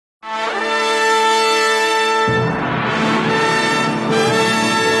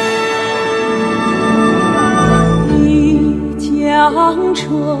江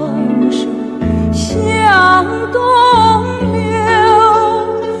春水向东流，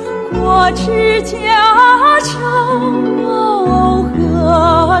国之家丑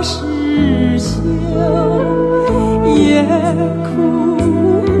何时休？夜哭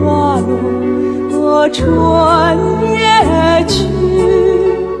花落春也去，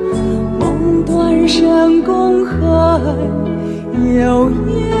梦断深宫恨悠悠。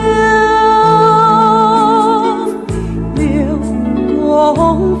六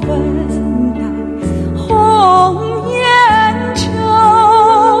宫粉黛红颜愁，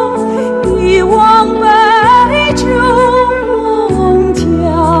一往北中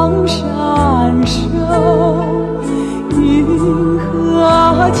江山守。云河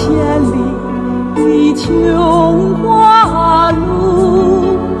千里琼花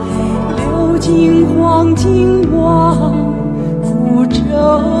路，流尽黄金望孤舟。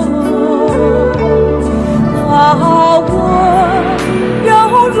啊，我又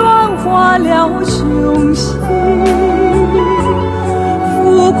软化了雄心，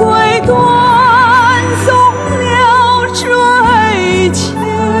富贵断送了追求，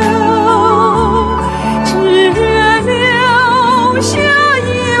只留下一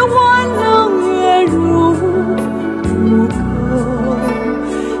碗冷月入沟，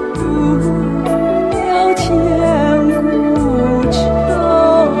渡了千古愁。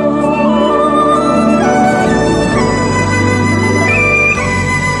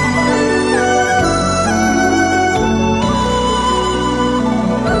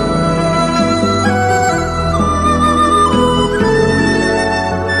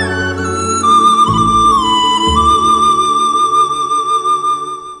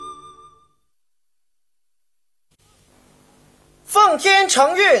奉天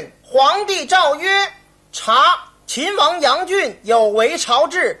承运，皇帝诏曰：查秦王杨俊有违朝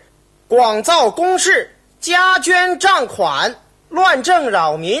制，广造宫室，加捐账款，乱政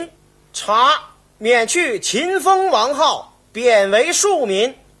扰民，查免去秦封王号，贬为庶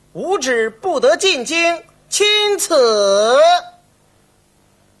民，无旨不得进京，钦此。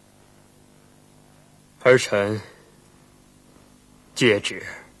儿臣接旨。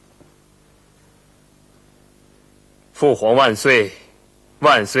父皇万岁，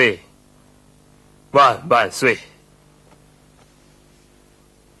万岁，万万岁！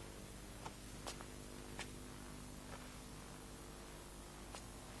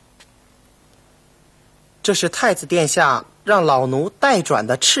这是太子殿下让老奴代转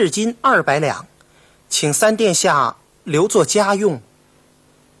的赤金200两，请三殿下留作家用。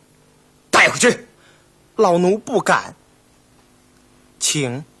带回去。老奴不敢。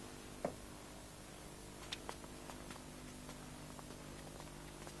请。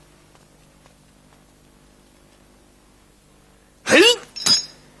嘿，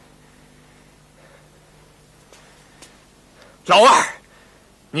老二，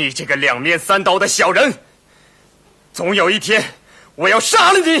你这个两面三刀的小人，总有一天我要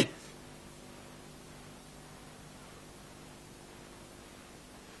杀了你！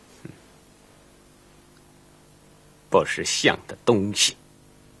不识相的东西，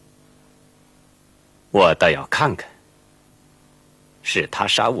我倒要看看，是他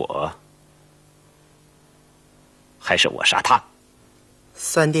杀我，还是我杀他？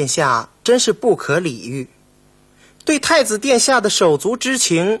三殿下真是不可理喻，对太子殿下的手足之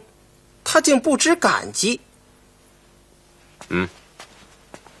情，他竟不知感激。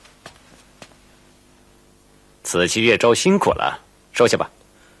此期月州辛苦了，收下吧。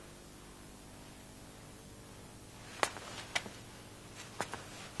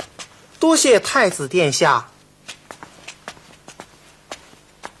多谢太子殿下。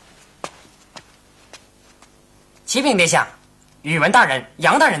启禀殿下，宇文大人、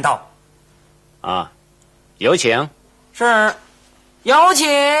杨大人到。啊，有请。是，有请。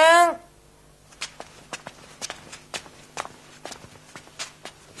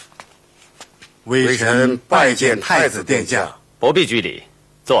微臣拜见太子殿下。不必拘礼，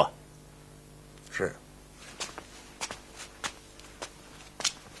坐。是。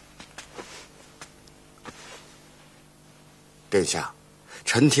殿下，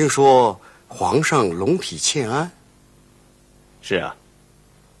臣听说皇上龙体欠安。是啊，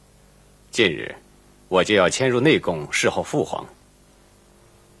近日我就要迁入内宫侍候父皇，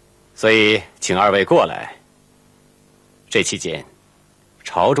所以请二位过来。这期间，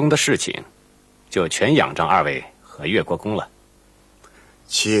朝中的事情就全仰仗二位和越国公了。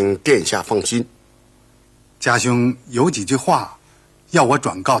请殿下放心，家兄有几句话要我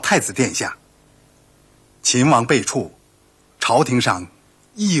转告太子殿下。秦王被处，朝廷上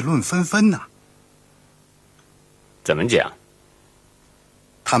议论纷纷呐。怎么讲？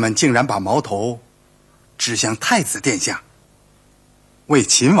他们竟然把矛头指向太子殿下。为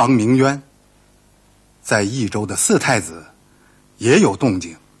秦王鸣冤，在益州的四太子也有动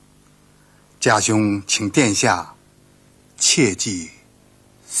静。家兄请殿下切记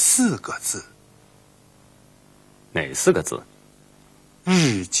4个字：哪4个字？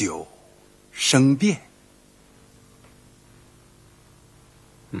日久生变。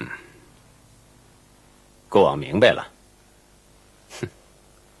国王明白了。哼，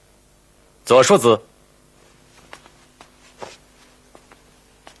左庶子，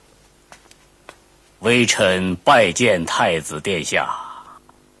微臣拜见太子殿下。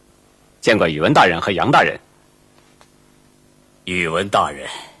见过宇文大人和杨大人。宇文大人，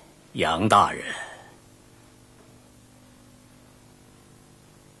杨大人。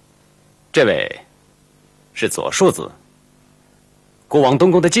这位是左庶子，国王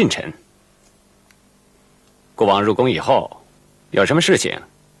东宫的近臣。国王入宫以后，有什么事情，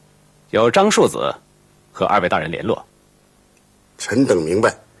由张庶子和2位大人联络。臣等明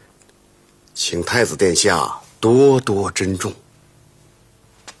白，请太子殿下多多珍重。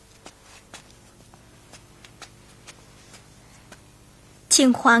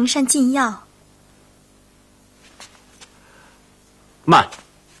请皇上进药。慢，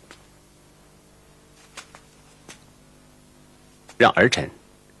让儿臣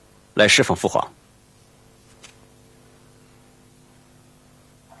来侍奉父皇。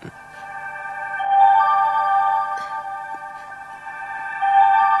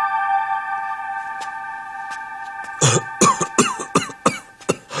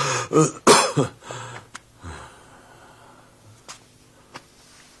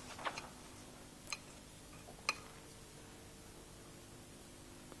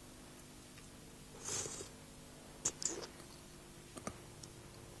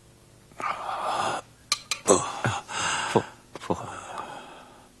父皇，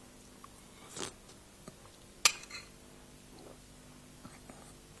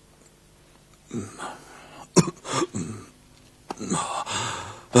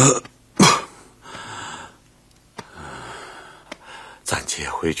暂且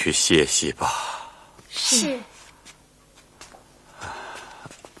回去歇息吧。是。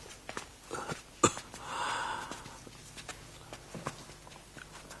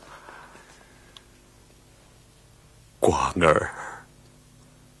广儿，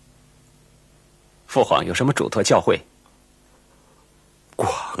父皇有什么嘱托教诲？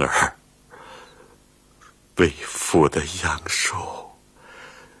广儿，为父的阳寿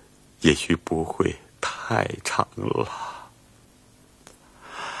也许不会太长了。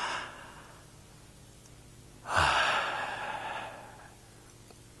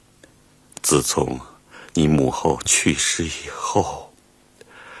自从你母后去世以后，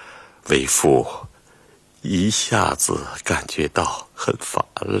为父一下子感觉到很乏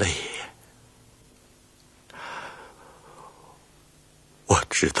累。我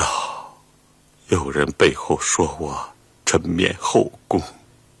知道有人背后说我沉湎后宫，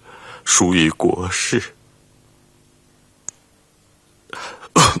疏于国事，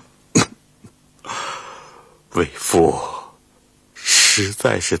为父实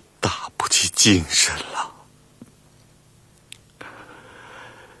在是打不起精神了。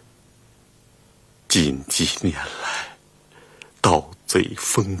近几年来，盗贼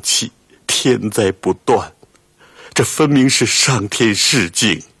风起，天灾不断，这分明是上天示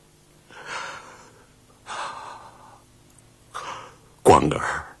警。广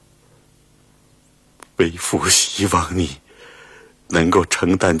儿，为父希望你能够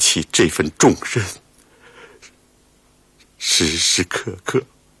承担起这份重任，时时刻刻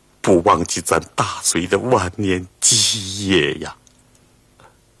不忘记咱大隋的万年基业呀。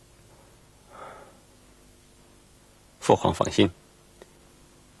父皇放心，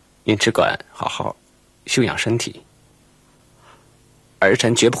您只管好好休养身体，儿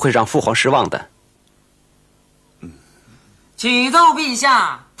臣绝不会让父皇失望的。启奏陛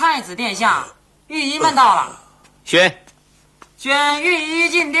下，太子殿下，御医们到了。宣御医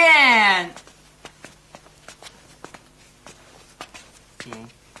进殿。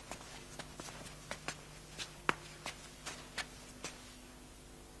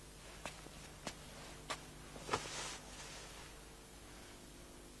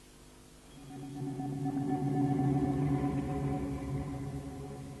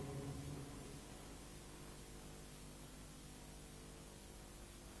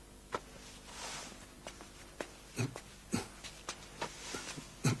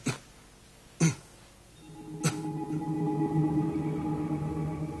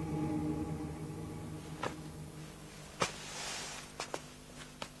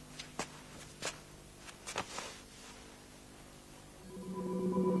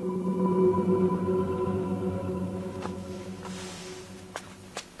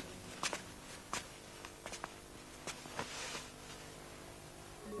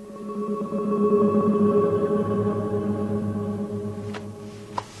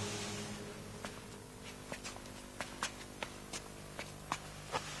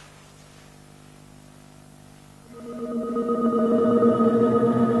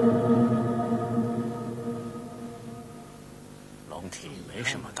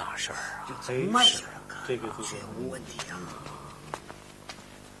慢点，这个无问题啊。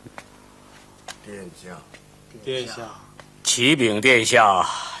殿下，启禀殿下，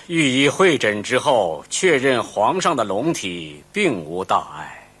御医会诊之后，确认皇上的龙体并无大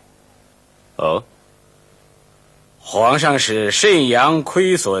碍。哦，皇上是肾阳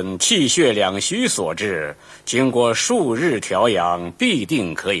亏损、气血两虚所致，经过数日调养，必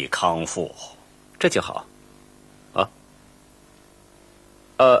定可以康复。这就好。啊，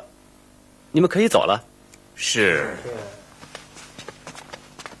你们可以走了。是。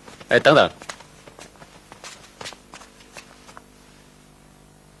哎，等等。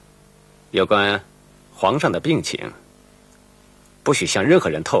有关皇上的病情，不许向任何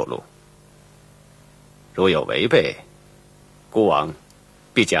人透露。如有违背，孤王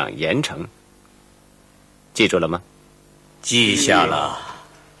必将严惩。记住了吗？记下了。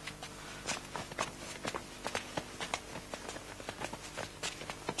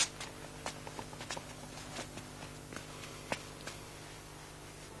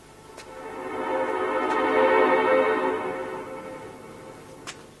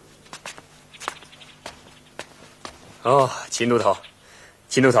哦，秦都头，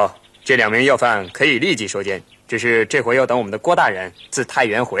这2名要犯可以立即收监，只是这回要等我们的郭大人自太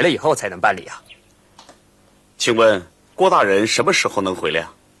原回来以后才能办理啊。请问郭大人什么时候能回来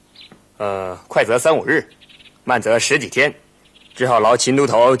啊？快则3、5日，慢则10几天，只好劳秦都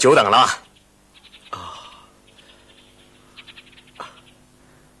头久等了。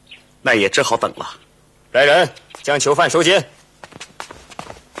那也只好等了。来人，将囚犯收监。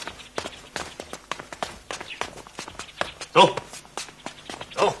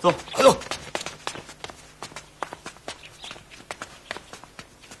走，快走！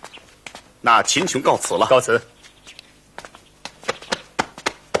那秦琼告辞了。告辞。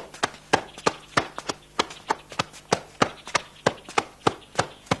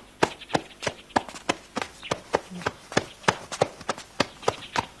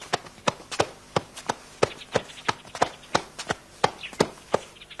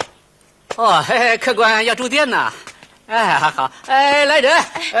哦，嘿嘿，客官要住店呢。哎，好，哎，来人，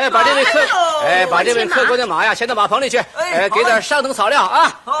哎，把这位客官的马呀，牵到马棚里去，给点上等草料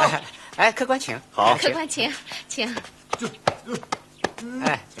啊。哎，客官请。好，客官请。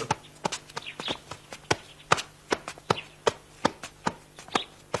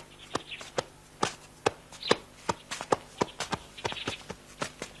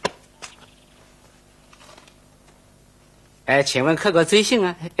哎，请问客官尊姓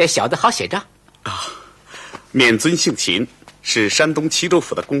啊？小的好写账。免尊姓秦，是山东齐州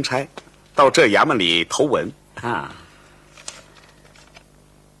府的公差，到这衙门里投文。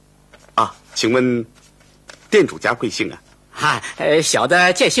请问店主家贵姓啊？小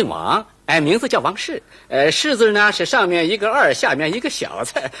的见姓王，名字叫王氏，氏字呢是上面一个二，下面一个小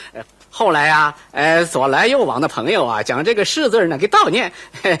字。后来啊，左来右往的朋友啊，将这个氏字呢给悼念，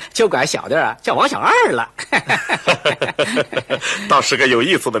就管小的啊叫王小二了。倒是个有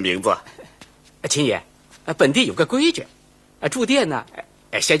意思的名字。秦爷，本地有个规矩，住店呢，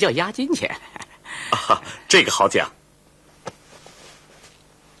先交押金钱。这个好讲。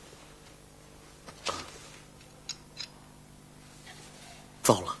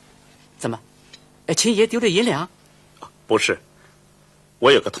糟了，怎么？秦爷丢了银两？不是，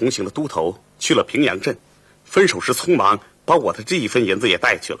我有个同行的都头去了平阳镇，分手时匆忙，把我的这一分银子也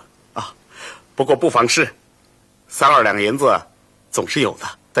带去了啊。不过不妨事，3、2两银子总是有的。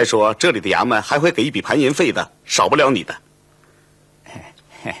再说这里的衙门还会给一笔盘银费的，少不了你的。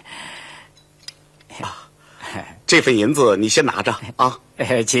这份银子你先拿着啊。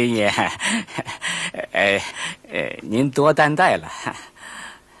秦爷，您多担待了。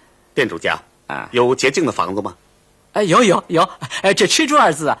店主家有洁净的房子吗？有，这吃住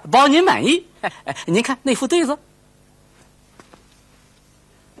2字啊，包您满意。您看那副对子：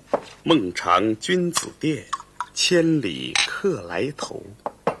孟尝君子店，千里客来投。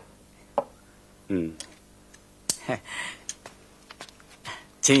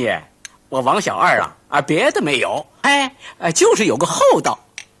秦爷，我王小二啊，别的没有，就是有个厚道，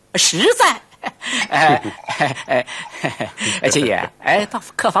实在。秦爷，到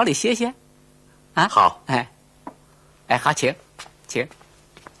客房里歇歇。好。好，请。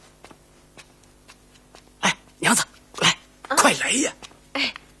娘子，来，快来呀！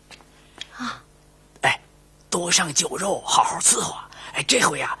多上酒肉，好好伺候。这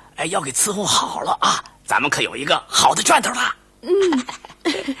回啊，要给伺候好了啊，咱们可有一个好的赚头了。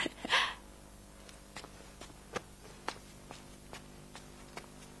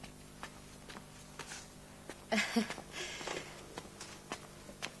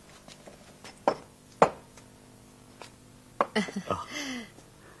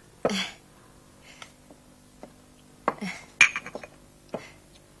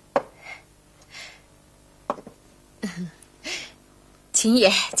秦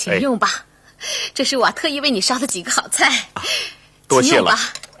爷，请用吧，这是我特意为你烧的几个好菜。多谢了，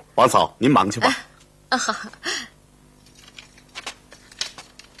王嫂，您忙去吧。好。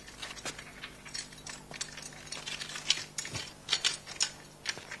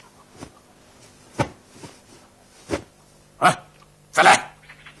再来。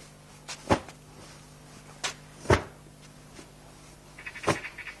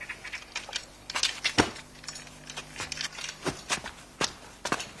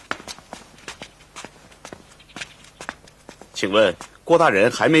请问郭大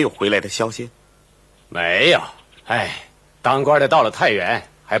人还没有回来的消息？没有。哎，当官的到了太原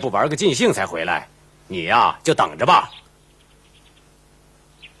还不玩个尽兴才回来，你呀就等着吧。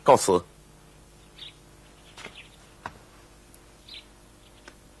告辞。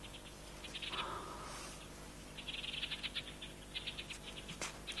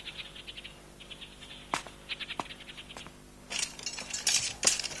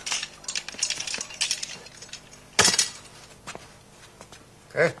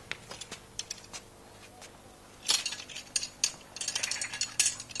哎，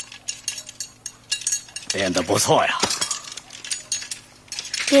练得不错呀。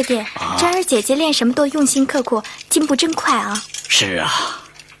爹爹，珍儿姐姐练什么都用心刻苦，进步真快啊！是啊。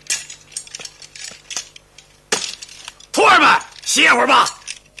徒儿们，歇会儿吧。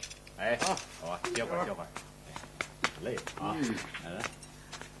哎，好啊，歇会儿。累了啊。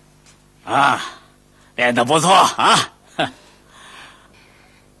啊，练得不错啊。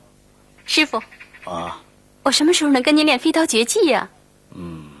师傅，啊，我什么时候能跟您练飞刀绝技呀？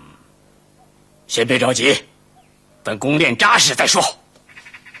先别着急，等功练扎实再说。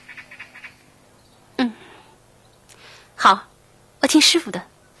好，我听师傅的。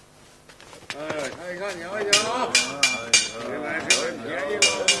看一看，瞧一瞧啊！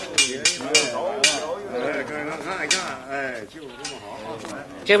看一看，哎，就这么好。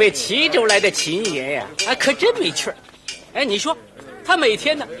这位齐州来的秦爷呀，可真没趣儿。哎，你说，他每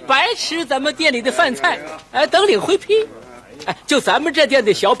天呢白吃咱们店里的饭菜，等领回批。哎，就咱们这店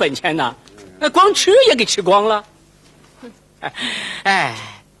的小本钱呢，光吃也给吃光了。哎，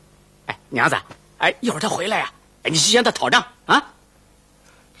娘子，一会儿他回来呀，你去向他讨账啊。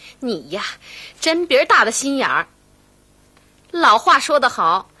你呀，真别大的心眼儿。老话说得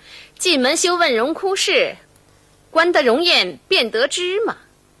好，进门休问荣枯事，观得容颜便得知嘛。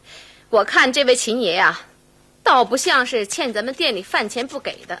我看这位秦爷呀，倒不像是欠咱们店里饭钱不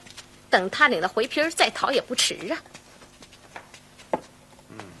给的，等他领了回批再讨也不迟啊。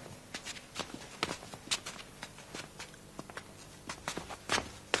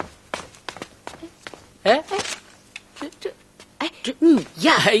这你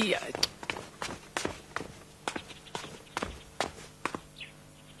呀，哎呀，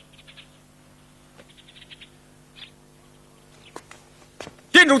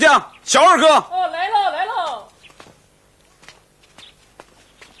店主将，小二哥。哦，来喽。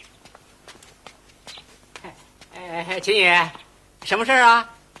秦爷，什么事儿啊？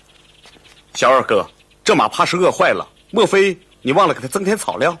小二哥，这马怕是饿坏了，莫非你忘了给它增添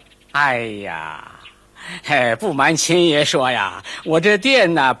草料？哎呀。不瞒秦爷说呀，我这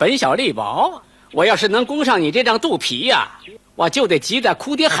店呢本小利薄，我要是能攻上你这张肚皮呀，我就得急得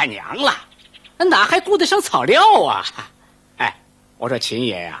哭爹喊娘了，哪还顾得上草料啊？我说秦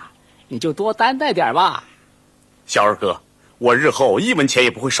爷呀，你就多担待点吧。小二哥，我日后1文钱也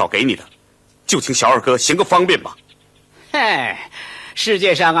不会少给你的，就请小二哥行个方便吧。世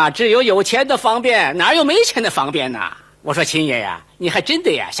界上啊，只有有钱的方便，哪有没钱的方便呢？我说秦爷呀，你还真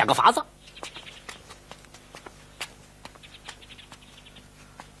得呀想个法子。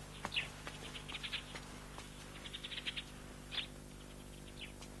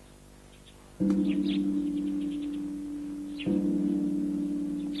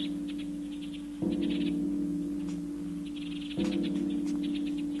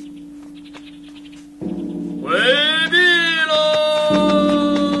回避喽！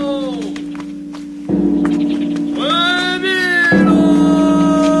回避喽！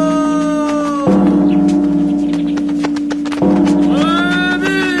回避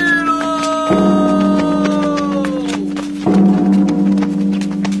喽！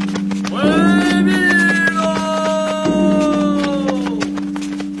回避喽！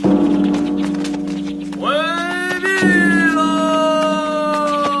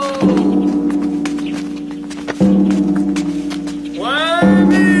回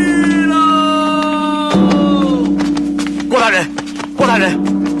避喽！郭大人，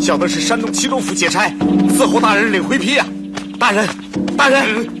小的是山东齐州府解差，伺候大人领回批呀。大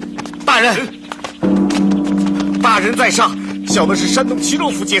人在上，小的是山东齐州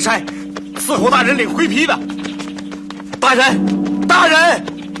府解差，伺候大人领回批的。大人，大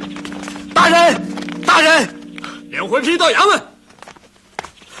人，大人，大人，领回批到衙门。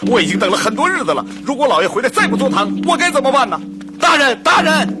我已经等了很多日子了，如果老爷回来再不坐堂，我该怎么办呢？大人，大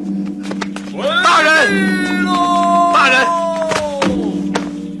人，大人，大人，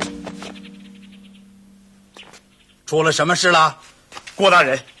出了什么事了？郭大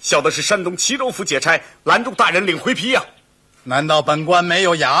人，小的是山东齐州府解差，拦住大人领回批呀。难道本官没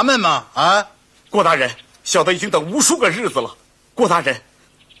有衙门吗？啊！郭大人，小的已经等无数个日子了。郭大人，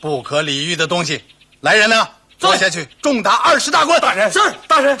不可理喻的东西！来人呐，坐下去，重打20大棍！大人，是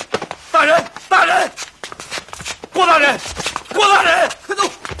大人，大人，大人，郭大人，郭大人，快走！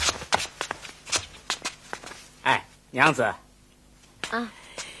哎，娘子，啊，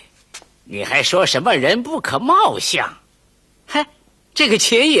你还说什么人不可貌相？嗨，这个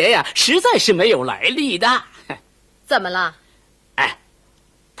钱爷呀，实在是没有来历的。怎么了？哎，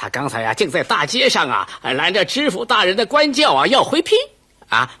他刚才呀，竟在大街上啊，拦着知府大人的官轿啊，要回批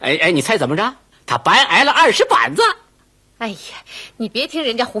啊！哎，你猜怎么着？他白挨了20板子。哎呀，你别听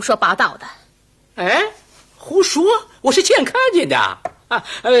人家胡说八道的。哎，胡说！我是亲眼看见的啊！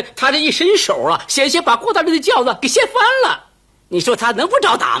他这一伸手啊，险些把郭大人的轿子给掀翻了。你说他能不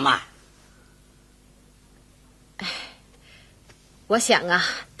招打吗？哎，我想啊，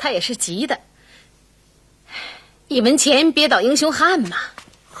他也是急的。一文钱憋倒英雄汉嘛。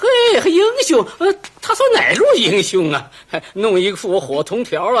嘿，英雄，他算哪路英雄啊？弄一副火铜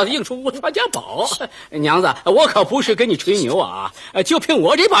条啊，硬出传家宝。娘子，我可不是跟你吹牛啊，就凭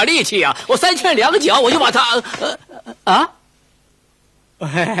我这把力气啊，我3拳2脚我就把他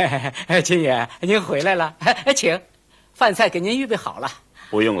亲爷，您回来了，请，饭菜给您预备好了。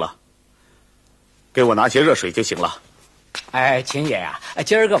不用了，给我拿些热水就行了。哎，秦爷呀，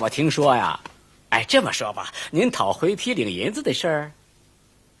今儿个我听说呀，哎，这么说吧，您讨回批领银子的事儿。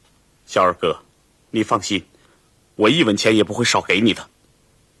小二哥，你放心，我1文钱也不会少给你的。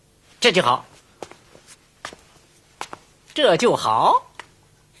这就好，这就好。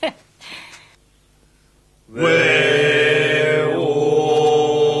为我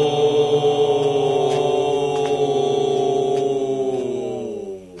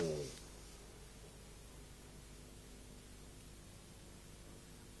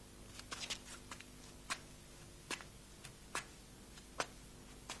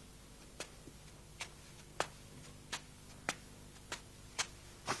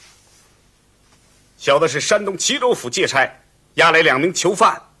小的是山东齐州府借差，押来2名囚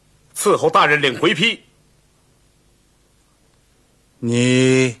犯，伺候大人领回批。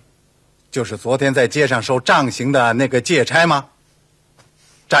你就是昨天在街上受杖刑的那个借差吗？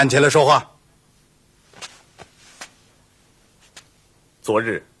站起来说话。昨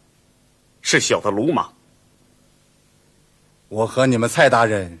日是小的鲁莽。我和你们蔡大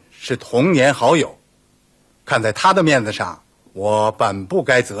人是童年好友，看在他的面子上，我本不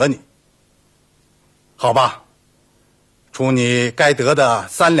该责你。好吧，除你该得的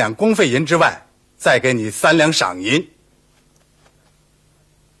3两公费银之外，再给你3两赏银。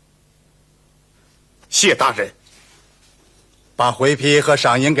谢大人。把回批和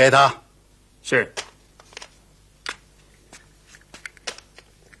赏银给他。是。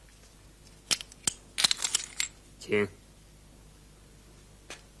请。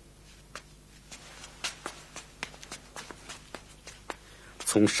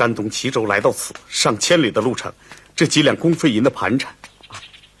从山东齐州来到此，上千里的路程，这几两公费银的盘缠，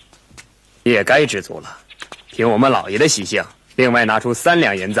也该知足了。凭我们老爷的习性，另外拿出3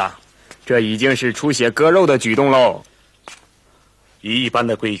两银子，这已经是出血割肉的举动喽。以一般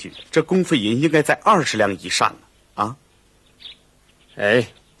的规矩，这公费银应该在20两以上啊。哎，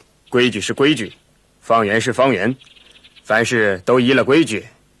规矩是规矩，方圆是方圆，凡事都依了规矩。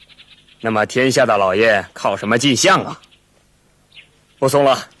那么天下的老爷靠什么进相啊？不送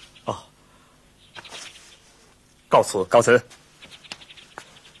了。哦，告辞，告辞。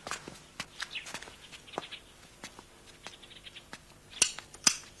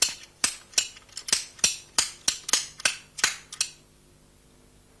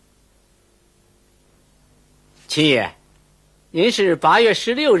秦爷，您是8月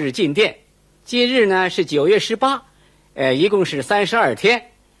16日进殿，今日呢是9月18，一共是32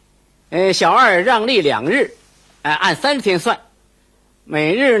天。小二让例2日，按30天算，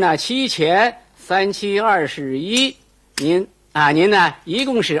每日呢7钱，3、7、21，您呢一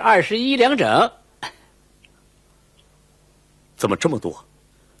共是21两整。怎么这么多？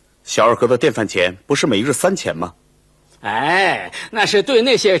小二哥的电饭钱不是每日3钱吗？哎，那是对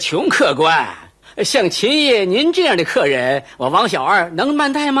那些穷客官。像秦爷您这样的客人，我王小二能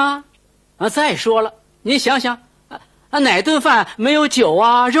慢待吗？再说了，您想想，哪顿饭没有酒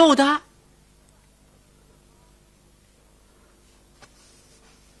啊肉的？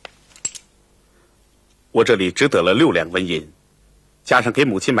我这里只得了6两纹银，加上给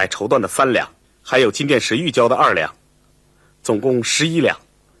母亲买绸缎的3两，还有金殿时玉交的2两，总共11两。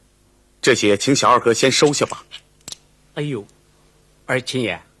这些请小二哥先收下吧。哎呦，秦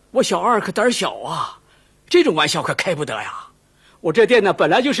爷，我小二可胆小啊，这种玩笑可开不得呀。我这店呢本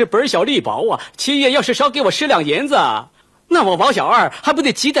来就是本小利薄啊，秦爷要是少给我10两银子，那我王小二还不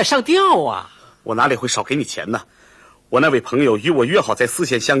得急得上吊啊？我哪里会少给你钱呢？我那位朋友与我约好在4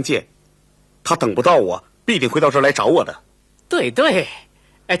县相见，他等不到我，必定会到这儿来找我的。对，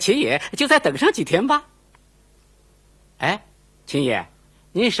秦爷就再等上几天吧。哎，秦爷，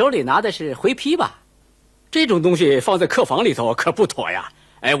您手里拿的是回批吧？这种东西放在客房里头可不妥呀。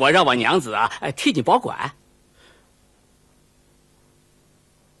哎，我让我娘子啊，替你保管。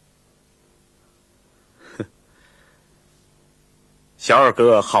小二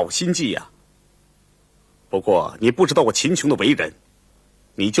哥好心计呀。不过你不知道我秦琼的为人，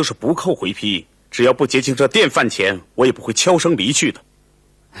你就是不扣回批，只要不结清这店饭钱，我也不会悄声离去的。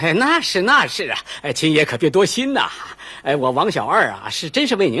哎，那是啊，秦爷可别多心呐。哎，我王小二啊，是真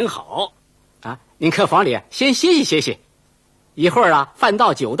是为您好啊。您客房里先歇息歇息，一会儿啊，饭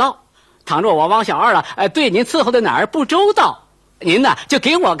到酒到，倘若我王小二啊，对您伺候的哪儿不周到，您呢就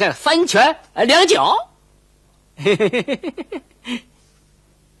给我个3拳2脚。嘿嘿嘿嘿嘿。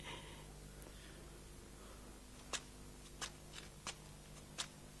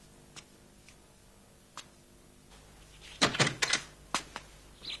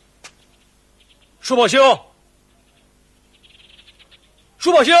叔宝兄，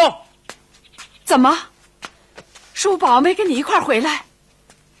叔宝兄，怎么？叔宝没跟你一块儿回来？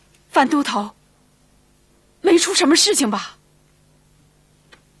范都头，没出什么事情吧？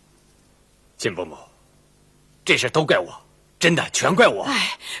金伯母，这事都怪我，真的全怪我。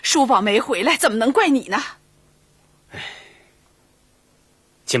哎，叔宝没回来，怎么能怪你呢？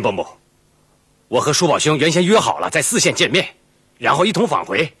金伯母，我和叔宝兄原先约好了在4县见面，然后一同返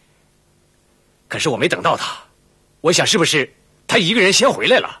回。可是我没等到他，我想是不是他一个人先回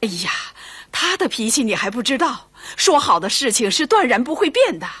来了？哎呀，他的脾气你还不知道，说好的事情是断然不会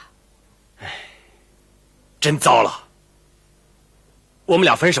变的。真糟了！我们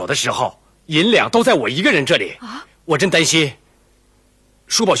俩分手的时候，银两都在我一个人这里，我真担心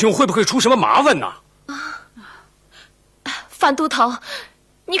叔宝兄会不会出什么麻烦呢？范都头，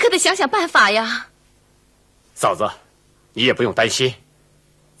你可得想想办法呀。嫂子，你也不用担心。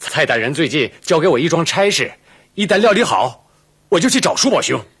蔡大人最近交给我一桩差事，一旦料理好，我就去找叔宝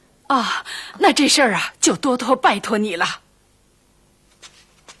兄。啊，那这事儿啊，就多多拜托你了。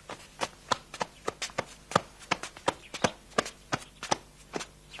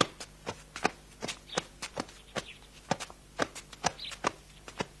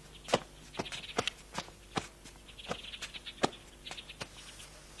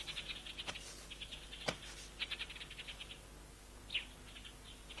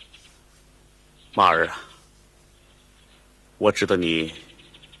马儿啊，我知道你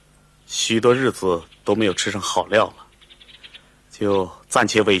许多日子都没有吃上好料了，就暂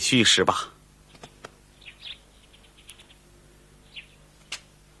且委屈一时吧。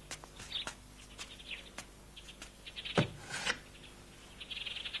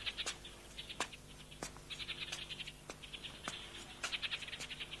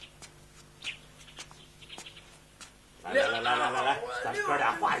来，咱们哥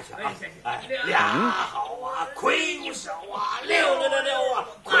俩画一下啊！哎，俩好啊，魁梧手啊，6啊，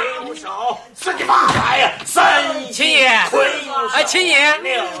魁梧手，顺你发财呀！3秦爷，秦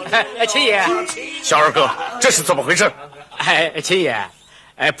爷，秦爷，小二哥，这是怎么回事？秦爷，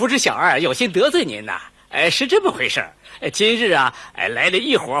不知小二有心得罪您呐，是这么回事。今日啊，来了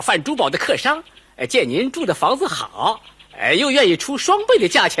一伙贩珠宝的客商，见您住的房子好，又愿意出双倍的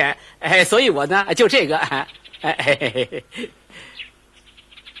价钱，所以我呢就这个。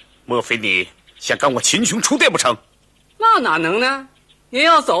莫非你想赶我秦琼出店不成？那哪能呢？您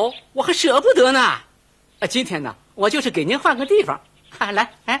要走，我还舍不得呢。今天呢，我就是给您换个地方。来，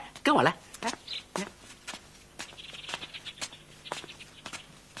跟我来。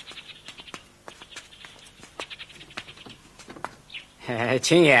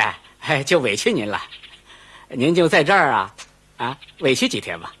秦爷，就委屈您了。您就在这儿啊，委屈几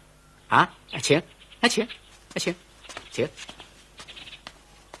天吧。请。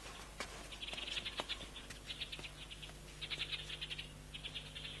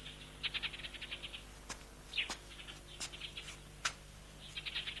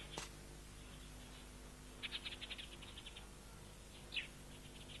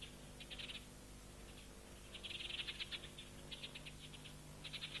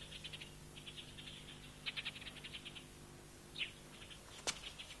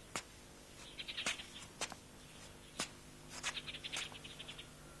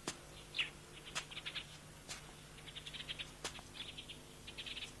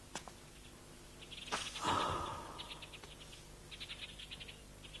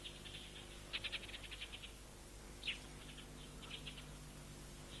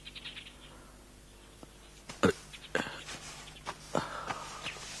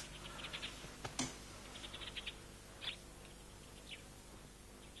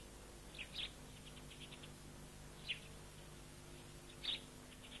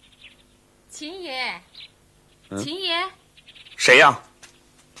秦爷，秦爷，谁呀？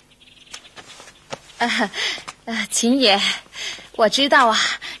秦爷，我知道啊，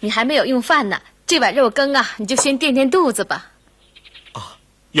你还没有用饭呢。这碗肉羹啊，你就先垫垫肚子吧。啊，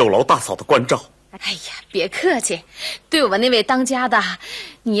有劳大嫂的关照。哎呀，别客气，对我们那位当家的，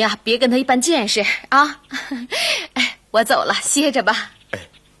你呀，别跟他一般见识啊。哎，我走了，歇着吧。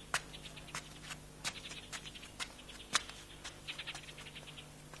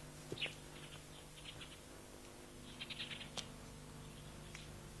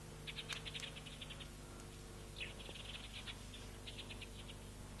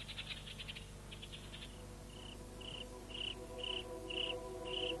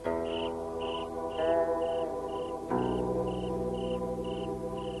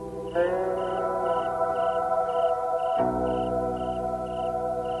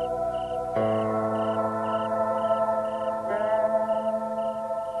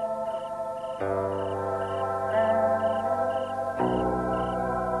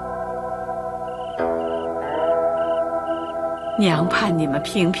娘盼你们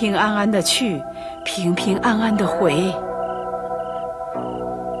平平安安的去，平平安安的回。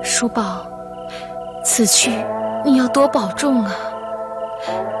叔宝，此去你要多保重啊，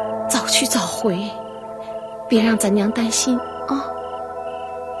早去早回，别让咱娘担心啊。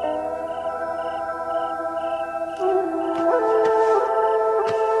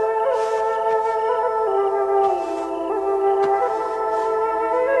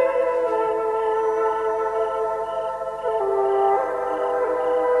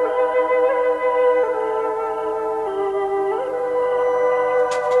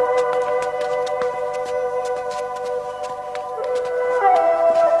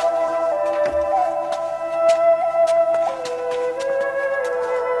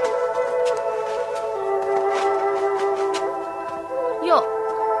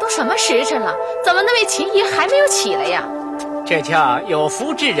什么时辰了？怎么那位秦爷还没有起来呀？这叫有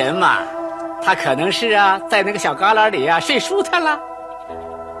福之人嘛，他可能是在那个小旮旯里睡舒坦了。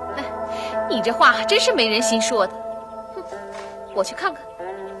你这话真是没人心说的。哼，我去看看。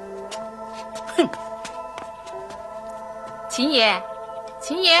哼，秦爷，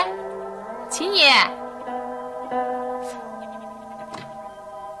秦爷，秦爷。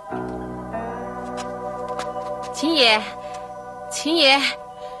秦爷，秦爷，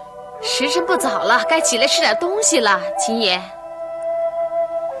时辰不早了，该起来吃点东西了。秦爷，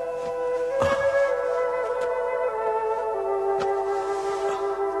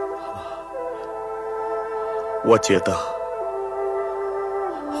我觉得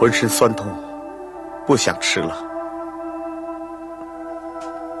浑身酸痛，不想吃了。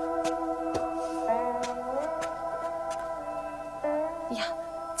呀，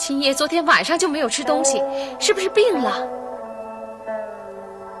秦爷昨天晚上就没有吃东西，是不是病了？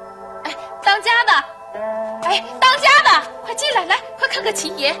当家的，哎，当家的，快进来，来，快看看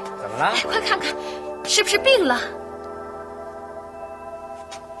秦爷。怎么了？哎，快看看，是不是病了？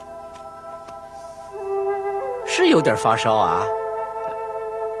是有点发烧啊。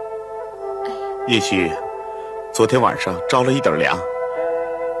也许昨天晚上着了一点凉，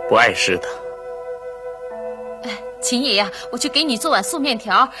不碍事的。哎，秦爷呀，我去给你做碗素面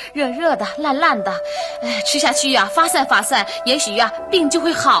条，热热的，烂烂的，哎，吃下去呀，发散发散，也许呀，病就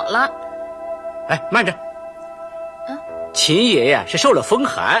会好了。哎，慢着，秦爷呀是受了风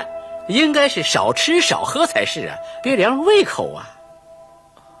寒，应该是少吃少喝才是啊，别凉胃口啊。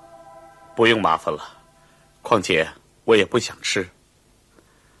不用麻烦了，况且我也不想吃。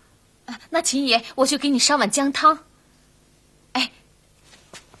那秦爷，我去给你烧碗姜汤。哎，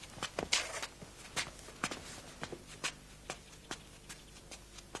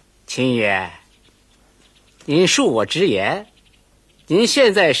秦爷，您恕我直言，您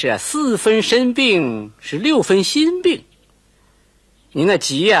现在是4分身病，是6分心病。您那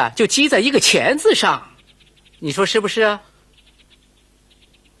急呀，就急在一个钱字上，你说是不是啊？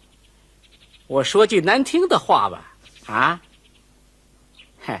我说句难听的话吧，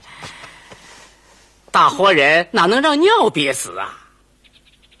大活人哪能让尿憋死啊？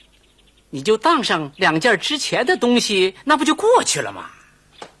你就当上2件值钱的东西，那不就过去了吗？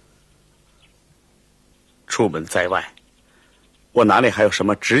出门在外，我哪里还有什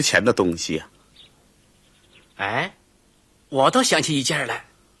么值钱的东西啊？哎，我倒想起一件来，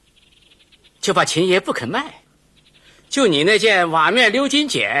就怕秦爷不肯卖。就你那件瓦面鎏金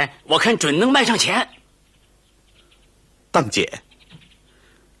剪，我看准能卖上钱。当剪，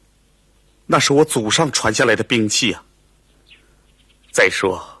那是我祖上传下来的兵器啊。再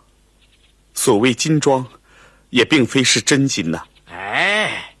说，所谓金装，也并非是真金呐。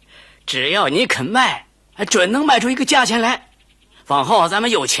哎，只要你肯卖，准能卖出一个价钱来。往后咱们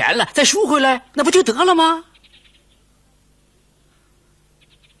有钱了再赎回来，那不就得了吗？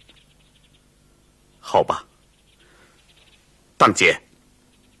好吧，当姐。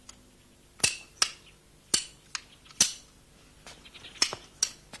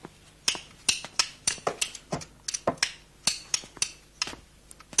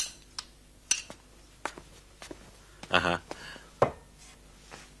啊哈，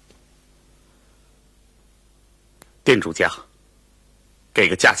店主家，给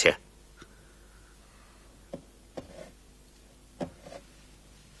个价钱。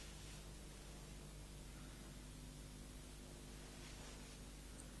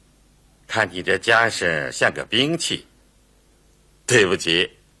看你这家世像个兵器，对不起，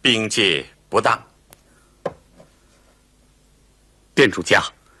兵器不当。店主家，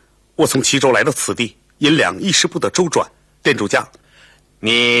我从齐州来到此地。银两一时不得周转，店主家，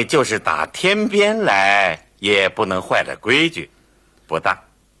你就是打天边来，也不能坏了规矩，不当。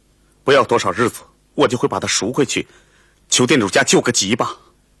不要多少日子，我就会把它赎回去，求店主家救个急吧。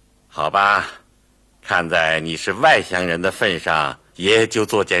好吧，看在你是外乡人的份上，也就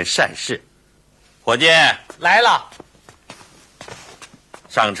做件善事。伙计来了，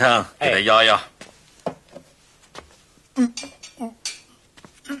上秤给他摇摇。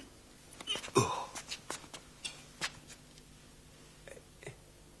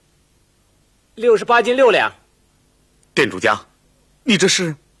68斤6两。店主家，你这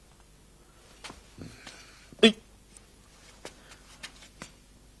是？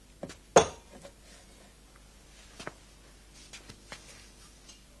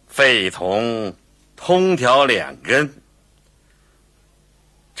废铜通条2根，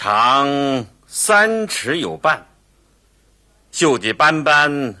长3尺有半，锈迹斑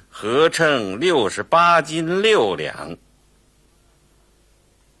斑，合称68斤6两。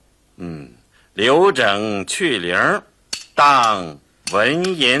留整去零，当纹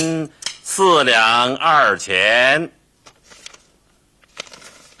银4两2钱。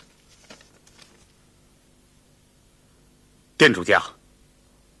店主家，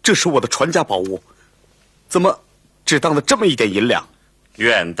这是我的传家宝物，怎么只当了这么一点银两？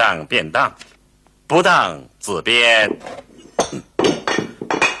愿当便当，不当自便。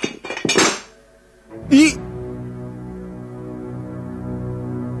你。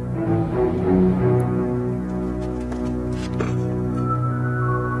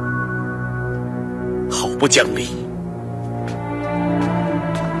好不讲理！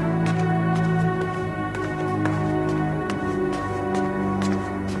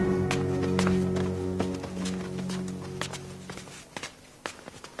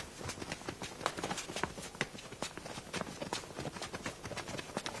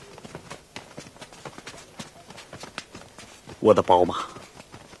我的宝马，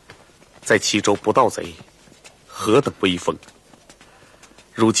在齐州不盗贼，何等威风！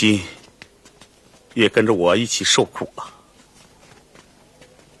如今也跟着我一起受苦了。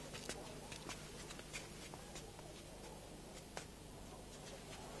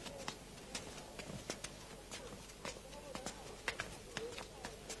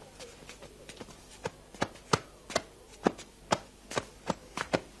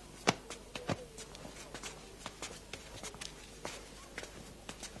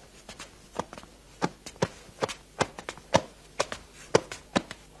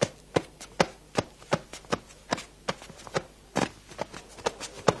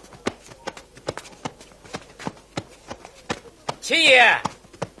秦爷，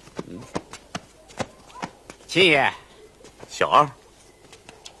秦爷，小二，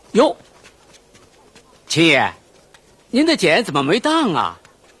哟，秦爷，您的检怎么没当啊？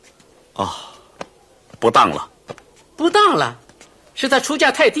啊，不当了。不当了，是他出价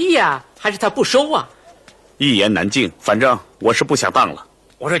太低呀，还是他不收啊？一言难尽，反正我是不想当了。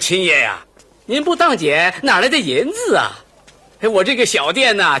我说秦爷呀，您不当检哪来的银子啊？我这个小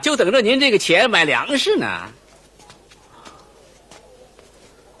店呐，就等着您这个钱买粮食呢。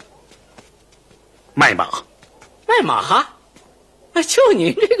卖马，卖马，就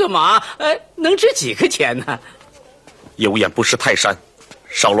您这个马，能值几个钱呢？有眼不识泰山，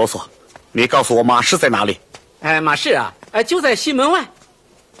少啰嗦，你告诉我马市在哪里？马市啊，就在西门外。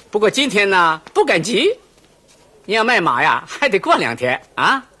不过今天呢，不赶集，你要卖马呀，还得过2天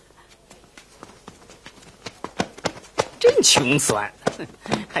啊。真穷酸，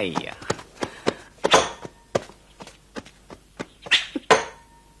哎呀！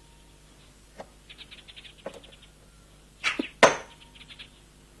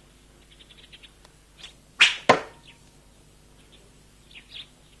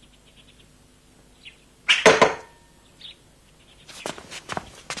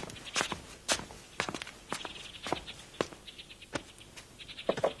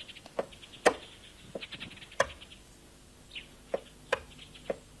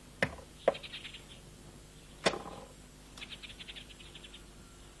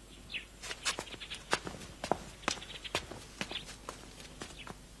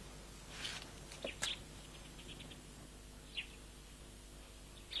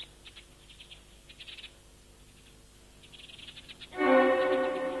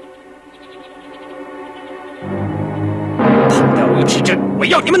尉迟珍，我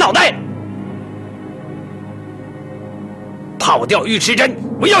要你们脑袋！跑掉尉迟珍，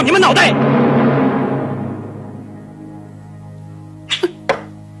我要你们脑袋！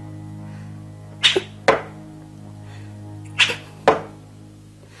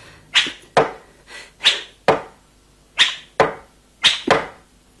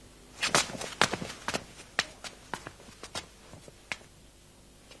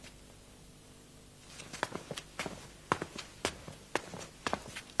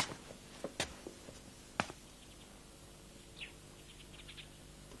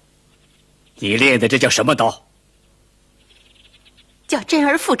你练的这叫什么刀？叫真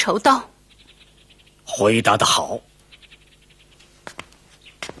儿复仇刀。回答得好。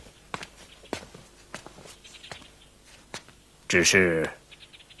只是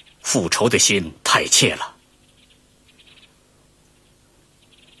复仇的心太怯了。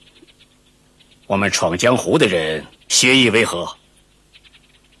我们闯江湖的人学艺为何？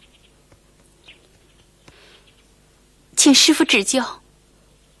请师父指教。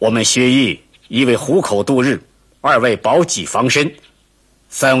我们学艺，一为糊口度日，二为保己防身，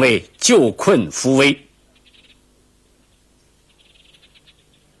三为救困扶危。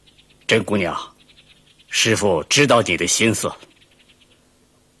甄姑娘，师父知道你的心思，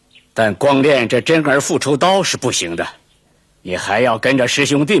但光练这真儿复仇刀是不行的，你还要跟着师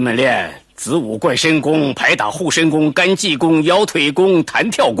兄弟们练子午贯身功、拍打护身功、干济功、摇腿功、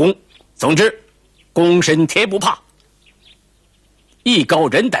弹跳功。总之，躬身天不怕，艺高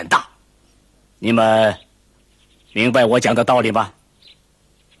人胆大。你们明白我讲的道理吗？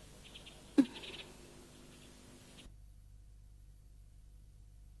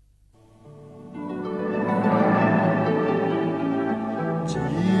几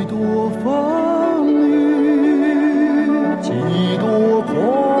多风雨，几多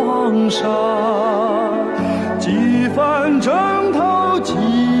狂沙，几番征讨，几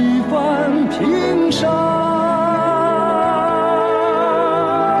番拼杀。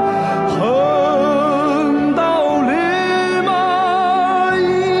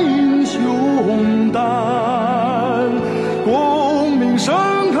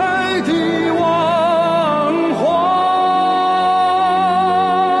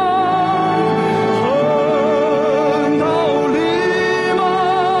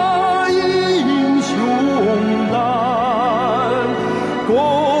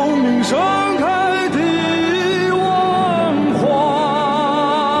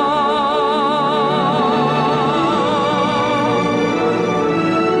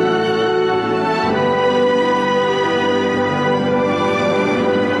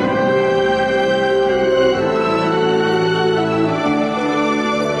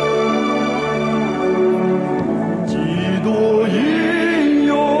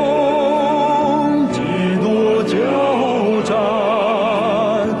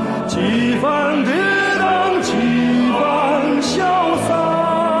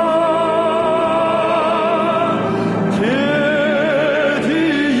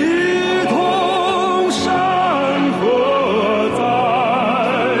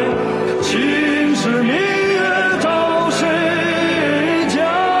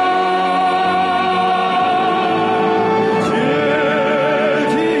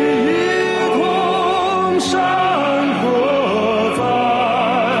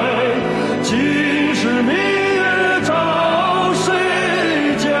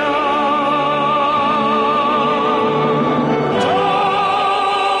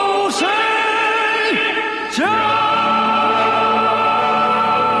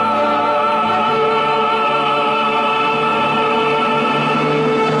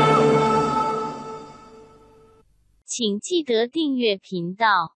请记得订阅频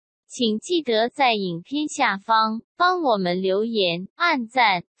道，请记得在影片下方帮我们留言、按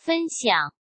赞、分享。